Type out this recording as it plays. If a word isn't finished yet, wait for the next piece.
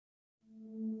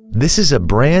This is a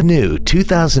brand new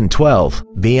 2012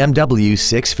 BMW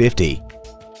 650.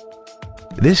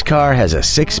 This car has a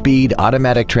 6-speed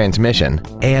automatic transmission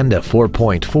and a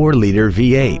 4.4-liter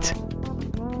V8.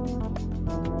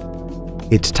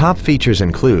 Its top features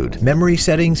include memory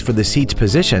settings for the seat's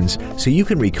positions so you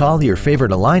can recall your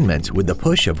favorite alignments with the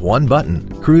push of one button,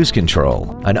 cruise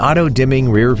control, an auto-dimming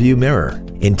rear-view mirror,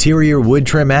 interior wood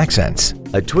trim accents,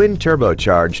 a twin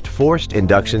turbocharged forced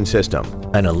induction system,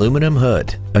 an aluminum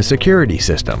hood, a security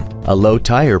system, a low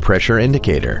tire pressure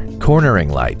indicator, cornering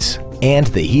lights, and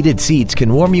the heated seats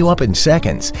can warm you up in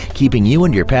seconds, keeping you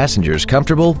and your passengers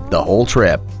comfortable the whole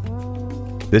trip.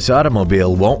 This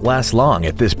automobile won't last long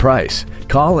at this price.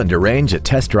 Call and arrange a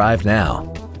test drive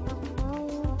now.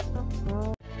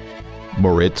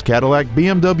 Moritz Cadillac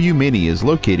BMW Mini is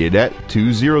located at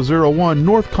 2001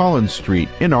 North Collins Street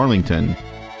in Arlington.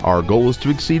 Our goal is to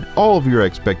exceed all of your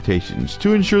expectations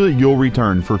to ensure that you'll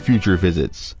return for future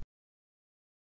visits.